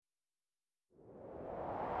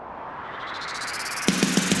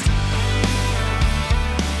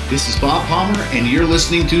This is Bob Palmer, and you're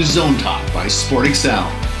listening to Zone Talk by Sport Excel,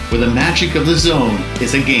 where the magic of the zone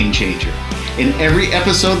is a game changer. In every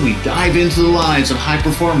episode, we dive into the lives of high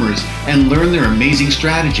performers and learn their amazing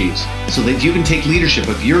strategies so that you can take leadership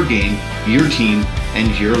of your game, your team,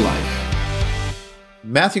 and your life.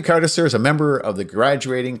 Matthew Cartiser is a member of the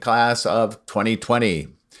graduating class of 2020.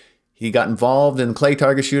 He got involved in clay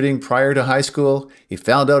target shooting prior to high school. He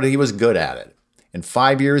found out he was good at it. In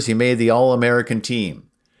 5 years, he made the All-American team.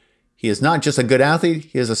 He is not just a good athlete,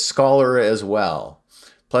 he is a scholar as well.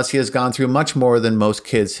 Plus, he has gone through much more than most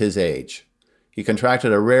kids his age. He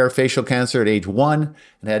contracted a rare facial cancer at age 1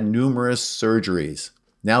 and had numerous surgeries.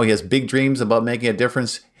 Now he has big dreams about making a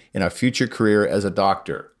difference in a future career as a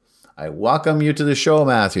doctor. I welcome you to the show,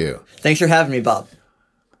 Matthew. Thanks for having me, Bob.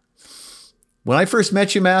 When I first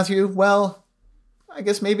met you, Matthew, well, I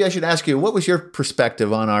guess maybe I should ask you, what was your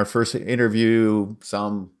perspective on our first interview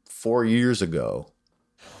some 4 years ago?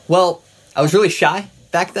 Well, I was really shy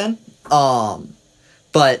back then.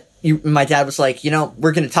 But my dad was like,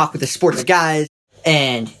 we're going to talk with the sports guys.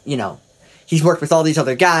 And, he's worked with all these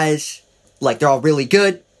other guys. Like, they're all really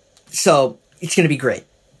good. So it's going to be great.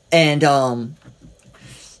 And I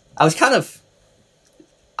was kind of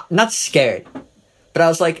not scared, but I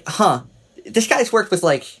was like, this guy's worked with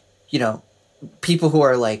people who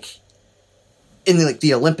are in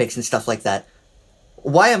the Olympics and stuff like that.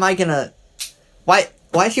 Why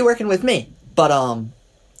is he working with me? But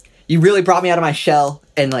you really brought me out of my shell,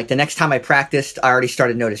 and the next time I practiced, I already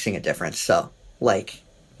started noticing a difference. So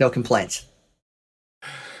no complaints.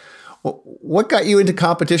 Well, what got you into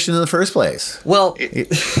competition in the first place? Well,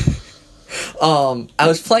 I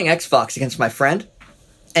was playing Xbox against my friend,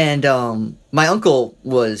 and my uncle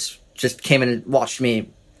came in and watched me.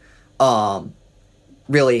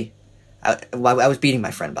 Really, I was beating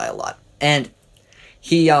my friend by a lot, and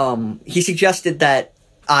he suggested that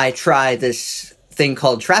I try this thing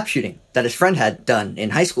called trap shooting that his friend had done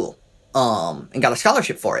in high school, and got a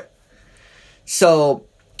scholarship for it. So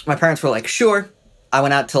my parents were like, sure. I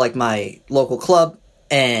went out to my local club,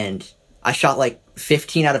 and I shot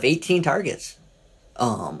 15 out of 18 targets.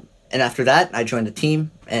 And after that, I joined the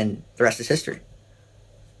team, and the rest is history.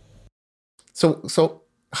 So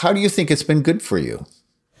how do you think it's been good for you?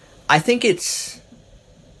 I think it's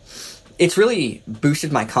really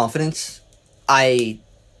boosted my confidence.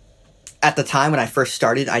 At the time when I first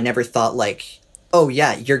started, I never thought oh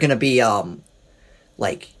yeah, you're going to be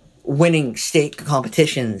winning state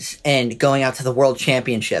competitions and going out to the world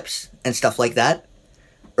championships and stuff like that.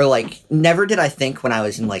 Or never did I think when I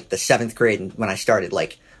was in the 7th grade and when I started,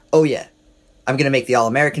 oh yeah, I'm going to make the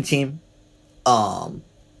All-American team.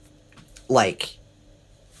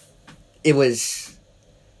 It was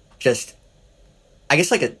just, I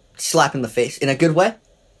guess a slap in the face in a good way.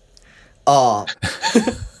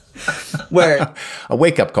 Where a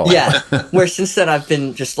wake-up call. Yeah. Where since then I've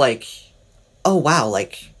been just oh wow, I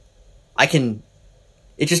can,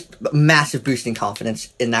 it's just massive boosting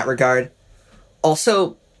confidence in that regard.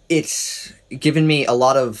 Also, it's given me a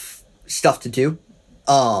lot of stuff to do.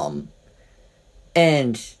 And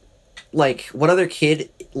what other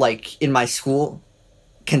kid in my school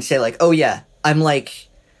can say oh yeah, I'm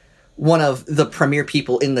one of the premier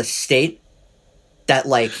people in the state that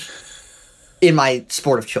in my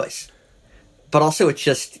sport of choice. But also it's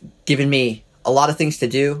just given me a lot of things to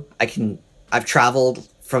do. I've traveled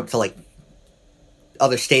to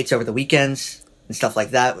other states over the weekends and stuff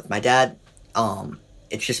like that with my dad.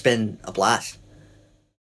 It's just been a blast.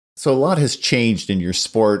 So a lot has changed in your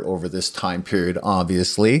sport over this time period,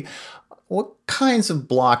 obviously. What kinds of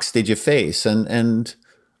blocks did you face, and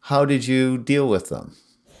how did you deal with them?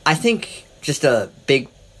 I think just a big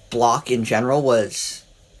block in general was,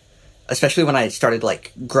 especially when I started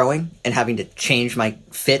growing and having to change my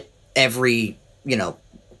fit every,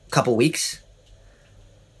 couple weeks.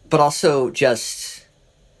 But also just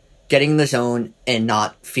getting in the zone and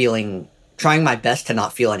trying my best to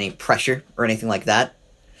not feel any pressure or anything like that.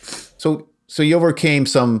 So you overcame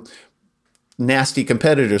some nasty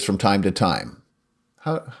competitors from time to time.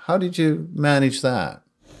 How did you manage that?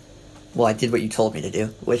 Well, I did what you told me to do,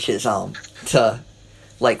 which is to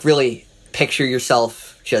really picture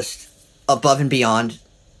yourself just above and beyond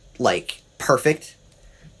perfect,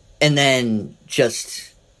 and then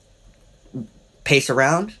just pace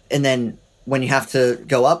around, and then when you have to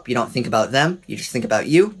go up, you don't think about them, you just think about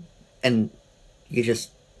you, and you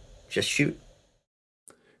just shoot.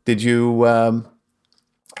 Did you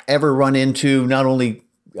ever run into not only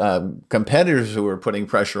competitors who were putting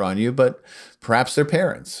pressure on you, but perhaps their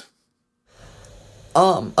parents?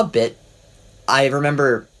 A bit. I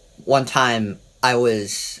remember one time I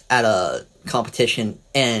was at a competition,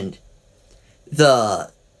 and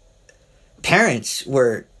the parents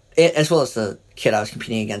were, as well as the kid I was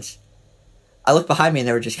competing against, I looked behind me and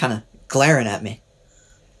they were just kind of glaring at me.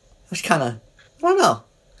 It was kind of, I don't know.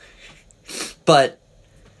 But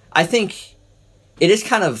I think it is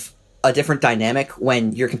kind of a different dynamic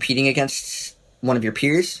when you're competing against one of your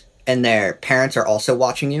peers and their parents are also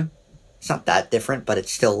watching you. It's not that different, but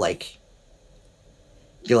it's still like,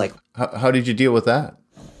 you're like... How did you deal with that?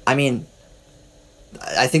 I mean,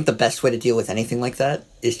 I think the best way to deal with anything like that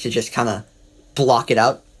is to just kind of block it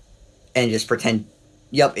out and just pretend,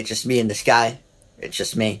 yep, it's just me in the sky. It's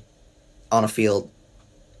just me on a field,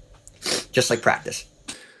 just like practice.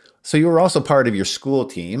 So you were also part of your school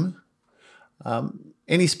team.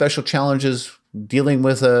 Any special challenges dealing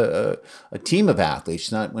with a team of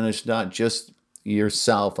athletes, when it's not just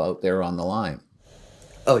yourself out there on the line?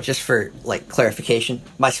 Oh, just for like clarification,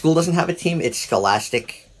 my school doesn't have a team. It's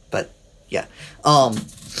Scholastic, but yeah.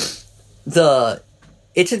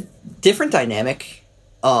 It's a different dynamic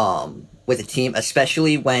with a team,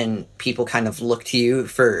 especially when people kind of look to you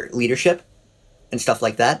for leadership and stuff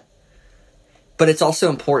like that. But it's also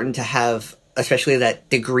important to have, especially that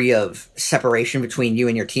degree of separation between you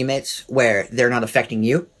and your teammates where they're not affecting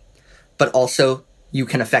you, but also you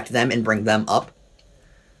can affect them and bring them up.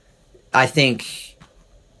 I think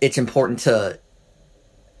it's important to...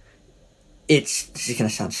 This is going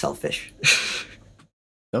to sound selfish.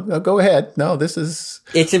 No, go ahead. No, this is...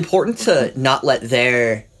 It's important to not let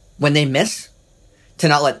when they miss, to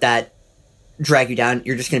not let that drag you down.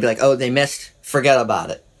 You're just going to be like, oh, they missed, forget about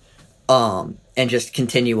it. And just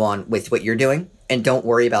continue on with what you're doing and don't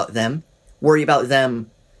worry about them. Worry about them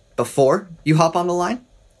before you hop on the line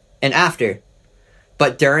and after.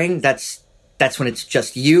 But during, that's when it's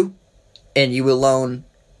just you and you alone,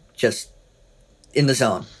 just in the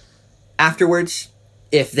zone. Afterwards,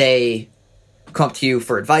 if they come up to you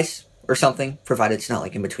for advice or something, provided it's not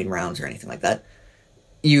like in between rounds or anything like that,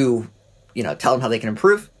 you tell them how they can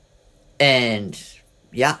improve. And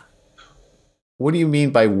yeah. What do you mean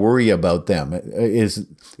by worry about them? Is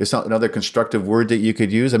that another constructive word that you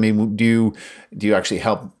could use? I mean, do you actually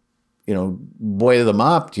help, buoy them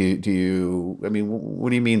up? What do you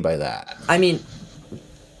mean by that? I mean,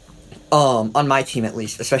 on my team at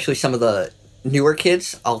least, especially some of the newer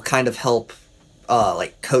kids, I'll kind of help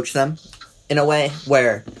coach them in a way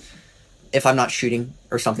where if I'm not shooting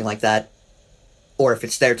or something like that, or if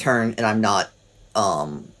it's their turn and I'm not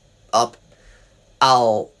up,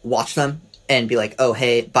 I'll watch them and be like, oh,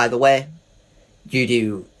 hey, by the way, you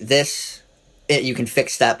do this, you can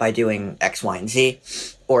fix that by doing X, Y, and Z.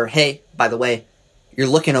 Or, hey, by the way, you're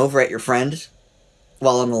looking over at your friend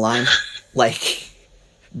while on the line.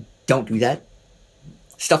 Don't do that.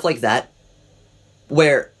 Stuff like that.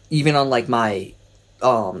 Where even on, my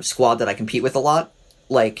squad that I compete with a lot,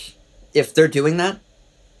 if they're doing that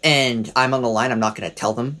and I'm on the line, I'm not going to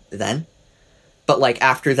tell them then. But,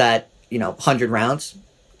 after that, 100 rounds,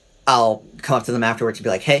 I'll come up to them afterwards and be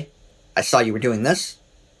like, hey, I saw you were doing this.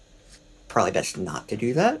 Probably best not to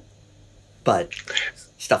do that. But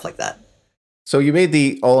stuff like that. So you made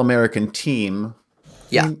the All-American team.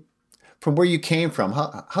 Yeah. From where you came from,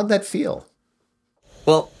 how'd that feel?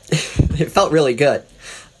 Well, it felt really good,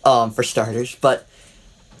 for starters. But,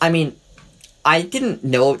 I didn't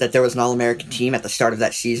know that there was an All-American team at the start of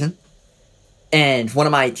that season. And one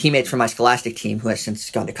of my teammates from my Scholastic team, who has since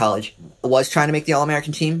gone to college, was trying to make the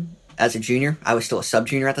All-American team as a junior. I was still a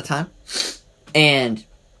sub-junior at the time. And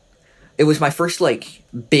it was my first,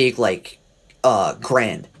 big,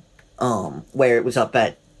 grand, where it was up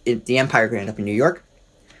at the Empire Grand up in New York.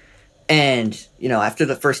 And, after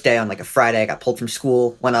the first day on, a Friday, I got pulled from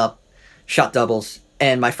school, went up, shot doubles,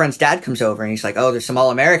 and my friend's dad comes over, and he's like, oh, there's some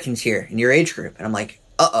All-Americans here in your age group. And I'm like,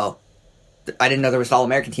 uh-oh. I didn't know there was an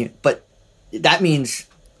All-American team. But that means,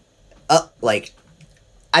 I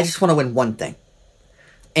just want to win one thing.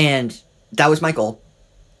 And that was my goal.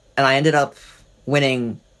 And I ended up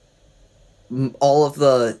winning all of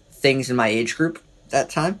the things in my age group that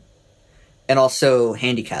time. And also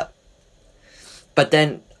handicap. But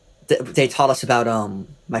then they taught us about,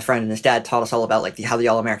 my friend and his dad taught us all about, how the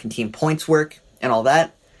All-American team points work and all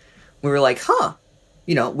that. We were like,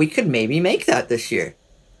 we could maybe make that this year.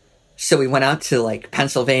 So we went out to,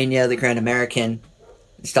 Pennsylvania, the Grand American,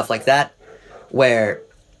 and stuff like that, where,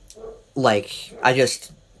 I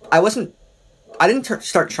didn't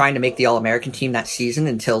start trying to make the All-American team that season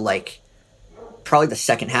until, probably the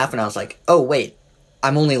second half, and I was like, oh, wait,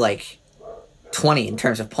 I'm only, 20 in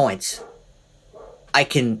terms of points. I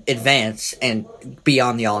can advance and be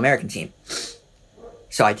on the All-American team.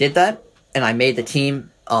 So I did that, and I made the team.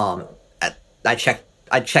 I checked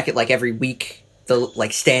I'd check it like every week, the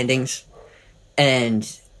like standings. And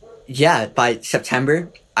yeah, by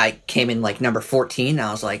September, I came in like number 14. And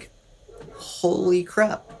I was like, holy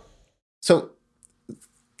crap. So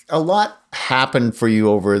a lot happened for you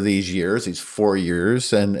over these years, these 4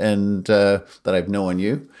 years, and that I've known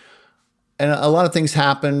you, and a lot of things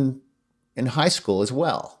happened in high school as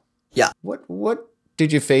well. Yeah. What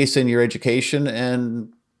did you face in your education,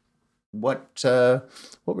 and what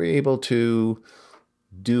were you able to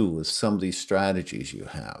do with some of these strategies you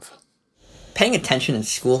have? Paying attention in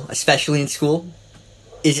school, especially in school,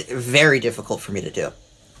 is very difficult for me to do.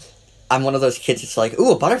 I'm one of those kids that's like,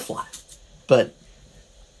 ooh, a butterfly. But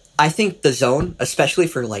I think the zone, especially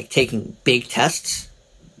for like taking big tests,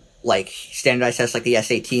 like standardized tests like the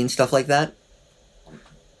SAT and stuff like that,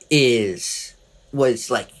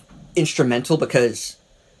 was like instrumental because,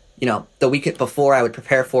 you know, the week before I would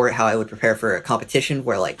prepare for it, how I would prepare for a competition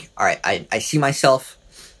where like, all right, I see myself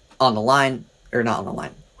on the line, or not on the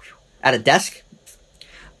line, at a desk,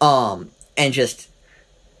 and just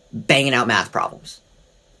banging out math problems,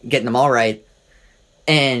 getting them all right.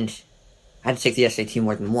 And I had to take the SAT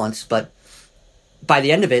more than once, but by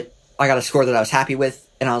the end of it, I got a score that I was happy with,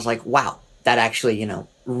 and I was like, wow, that actually, you know,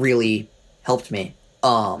 really helped me.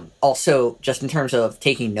 Also, just in terms of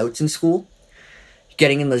taking notes in school,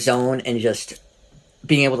 getting in the zone and just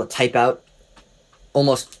being able to type out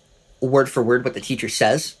almost word for word what the teacher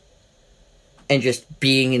says, and just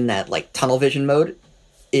being in that like tunnel vision mode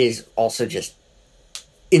is also just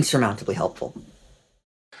insurmountably helpful.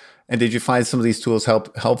 And did you find some of these tools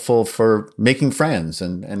helpful for making friends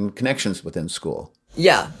and connections within school?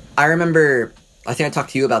 Yeah, I remember, I think I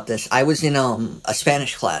talked to you about this. I was in a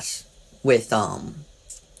Spanish class with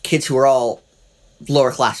kids who were all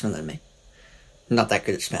lower classmen than me. Not that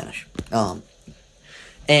good at Spanish.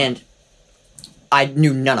 And I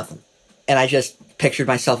knew none of them. And I just pictured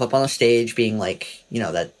myself up on the stage being like, you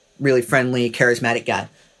know, that really friendly, charismatic guy.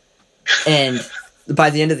 And by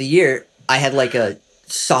the end of the year, I had like a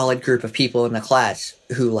solid group of people in the class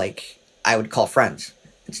who like I would call friends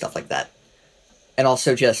and stuff like that. And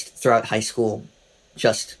also just throughout high school,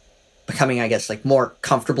 just becoming, I guess, like more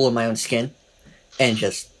comfortable in my own skin and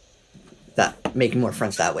just that making more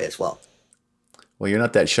friends that way as well. Well, you're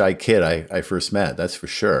not that shy kid I first met, that's for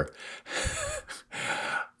sure.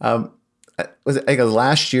 Was it, I guess,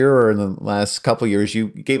 last year or in the last couple of years, you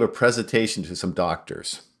gave a presentation to some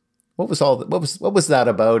doctors. What was what was that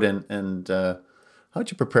about, and how'd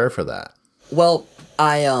you prepare for that? Well,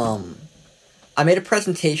 I made a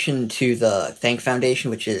presentation to the Thank Foundation,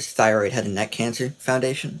 which is Thyroid Head and Neck Cancer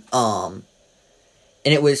Foundation. And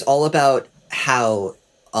it was all about how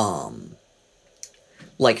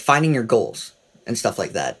like finding your goals and stuff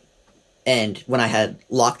like that. And when I had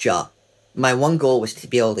lockjaw, my one goal was to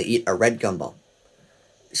be able to eat a red gumball.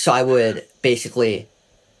 So I would basically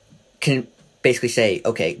say,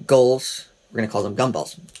 okay, goals, we're going to call them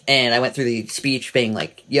gumballs. And I went through the speech being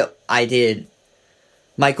like, yep,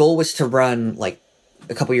 my goal was to run like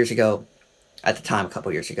a couple years ago,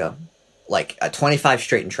 like a 25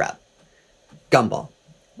 straight and trap, gumball,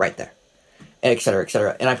 right there, et cetera, et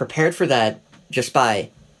cetera. And I prepared for that just by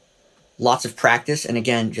lots of practice. And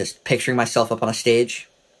again, just picturing myself up on a stage,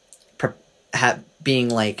 being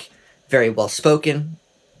like very well spoken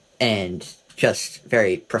and just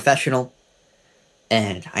very professional,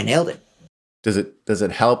 and I nailed it. Does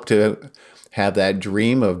it help to have that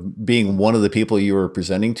dream of being one of the people you were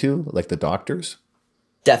presenting to, like the doctors?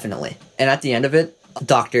 Definitely. And at the end of it,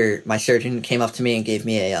 my surgeon came up to me and gave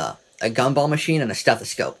me a gumball machine and a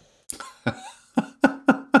stethoscope.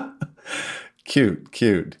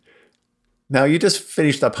 Cute. Now, you just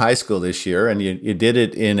finished up high school this year, and you did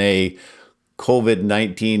it in a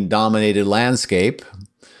COVID-19 dominated landscape.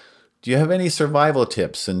 Do you have any survival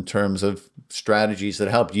tips in terms of strategies that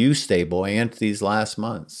helped you stay buoyant these last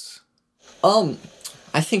months?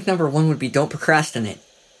 I think number one would be don't procrastinate.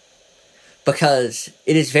 Because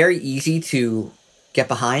it is very easy to get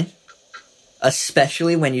behind,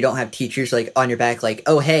 especially when you don't have teachers like on your back, like,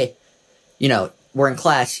 oh, hey, you know, we're in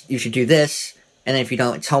class, you should do this. And then if you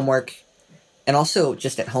don't, it's homework. And also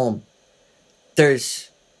just at home,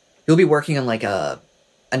 you'll be working on like a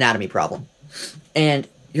anatomy problem. And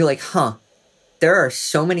you're like, there are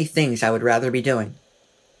so many things I would rather be doing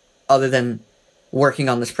other than working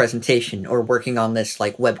on this presentation or working on this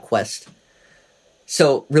like web quest.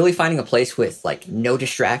 So really finding a place with like no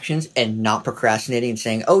distractions and not procrastinating and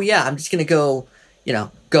saying, oh yeah, I'm just going to go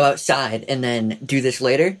outside and then do this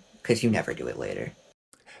later, because you never do it later.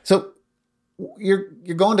 So you're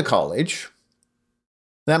going to college.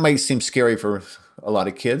 That might seem scary for a lot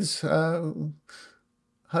of kids. How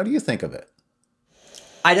do you think of it?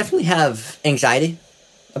 I definitely have anxiety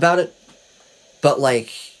about it, but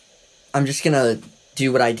like, I'm just gonna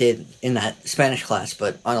do what I did in that Spanish class,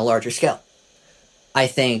 but on a larger scale. I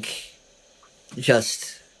think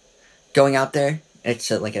just going out there,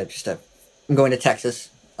 it's I'm going to Texas,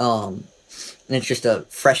 and it's just a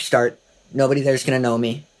fresh start. Nobody there's gonna know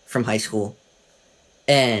me from high school,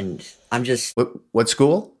 and I'm just What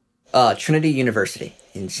school? Trinity University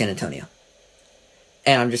in San Antonio,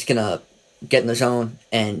 and I'm just gonna get in the zone,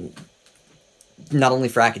 and not only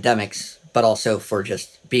for academics, but also for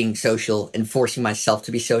just being social and forcing myself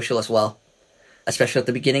to be social as well, especially at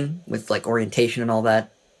the beginning with like orientation and all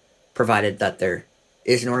that, provided that there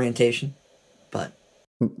is an orientation. But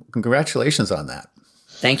Congratulations on that.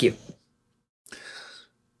 thank you.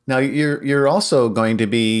 Now you're also going to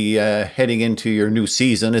be heading into your new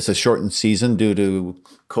season. It's a shortened season due to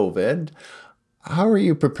COVID. How are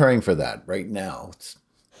you preparing for that right now?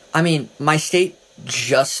 I mean, my state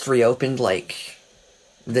just reopened like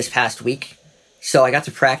this past week, so I got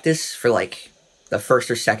to practice for like the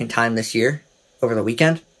first or second time this year over the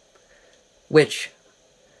weekend, which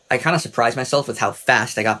I kind of surprised myself with how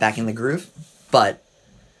fast I got back in the groove. But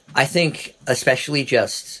I think especially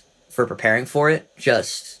just for preparing for it,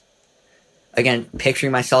 just again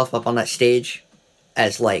picturing myself up on that stage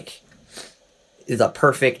as like the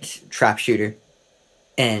perfect trap shooter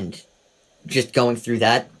and just going through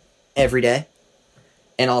that every day,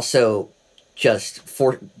 and also just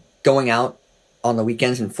for going out on the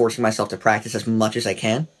weekends and forcing myself to practice as much as I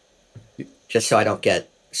can, just so I don't get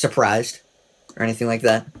surprised or anything like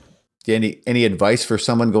that. Any advice for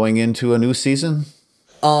someone going into a new season?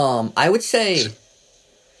 I would say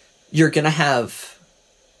you're gonna have,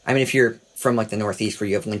 I mean, if you're from like the Northeast where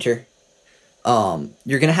you have winter,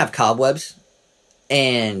 you're gonna have cobwebs,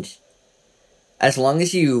 and as long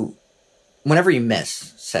as you, whenever you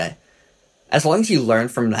miss, say, as long as you learn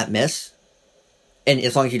from that miss, and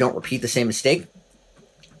as long as you don't repeat the same mistake,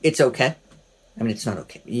 it's okay. I mean, it's not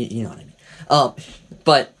okay. You know what I mean.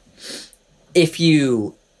 But if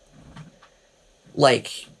you,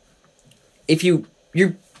 like,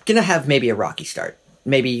 you're gonna have maybe a rocky start.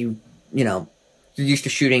 Maybe you're used to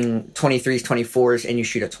shooting 23s, 24s, and you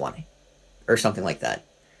shoot a 20 or something like that.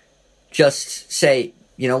 Just say,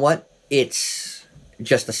 you know what? It's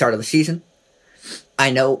just the start of the season. I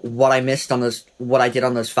know what I missed on what I did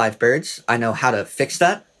on those 5 birds. I know how to fix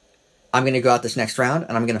that. I'm going to go out this next round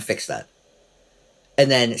and I'm going to fix that. And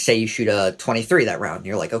then say you shoot a 23 that round.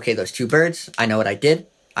 You're like, okay, those 2 birds, I know what I did.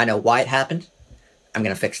 I know why it happened. I'm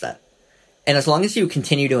going to fix that. And as long as you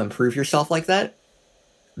continue to improve yourself like that,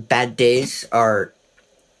 bad days can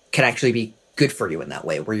actually be good for you in that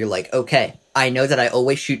way, where you're like, okay, I know that I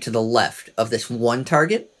always shoot to the left of this one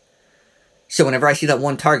target. So whenever I see that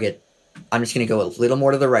one target, I'm just going to go a little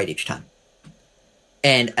more to the right each time.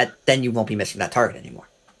 And then you won't be missing that target anymore.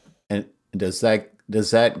 And does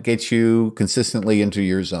that get you consistently into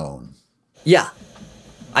your zone? Yeah.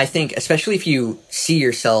 I think, especially if you see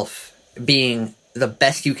yourself being the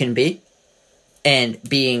best you can be and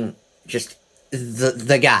being just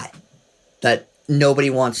the guy that nobody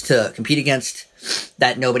wants to compete against,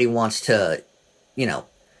 that nobody wants to,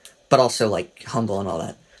 but also like humble and all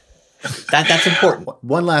that. That's important.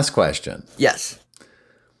 One last question. Yes.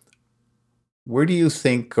 Where do you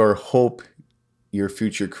think or hope your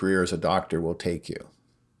future career as a doctor will take you?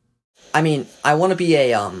 I mean, I want to be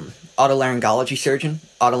a otolaryngology surgeon.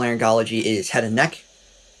 Otolaryngology is head and neck.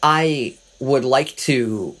 I would like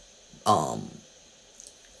to,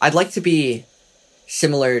 I'd like to be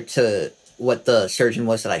similar to what the surgeon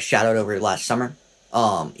was that I shadowed over last summer.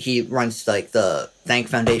 He runs like the Thank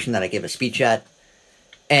Foundation that I gave a speech at.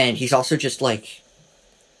 And he's also just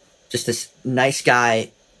this nice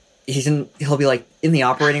guy. He'll be like in the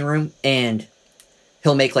operating room and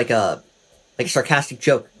he'll make like a sarcastic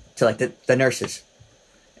joke to like the nurses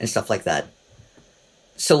and stuff like that.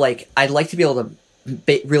 So like, I'd like to be able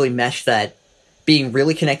to really mesh that, being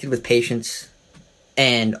really connected with patients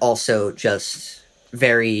and also just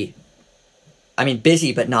very,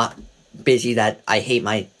 busy, but not busy that I hate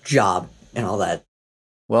my job and all that.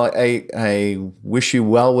 Well, I wish you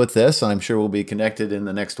well with this. I'm sure we'll be connected in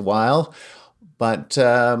the next while. But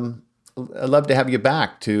I'd love to have you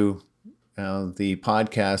back to the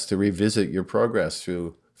podcast to revisit your progress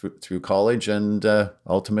through college and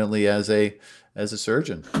ultimately as a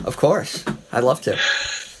surgeon. Of course. I'd love to.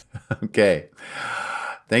 Okay.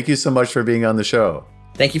 Thank you so much for being on the show.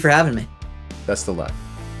 Thank you for having me. Best of luck.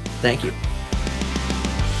 Thank you.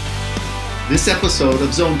 This episode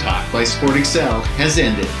of Zone Talk by Sport Excel has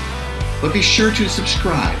ended. but be sure to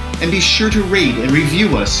subscribe and be sure to rate and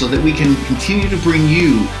review us so that we can continue to bring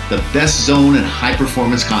you the best zone and high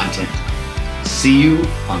performance content. See you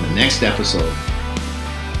on the next episode.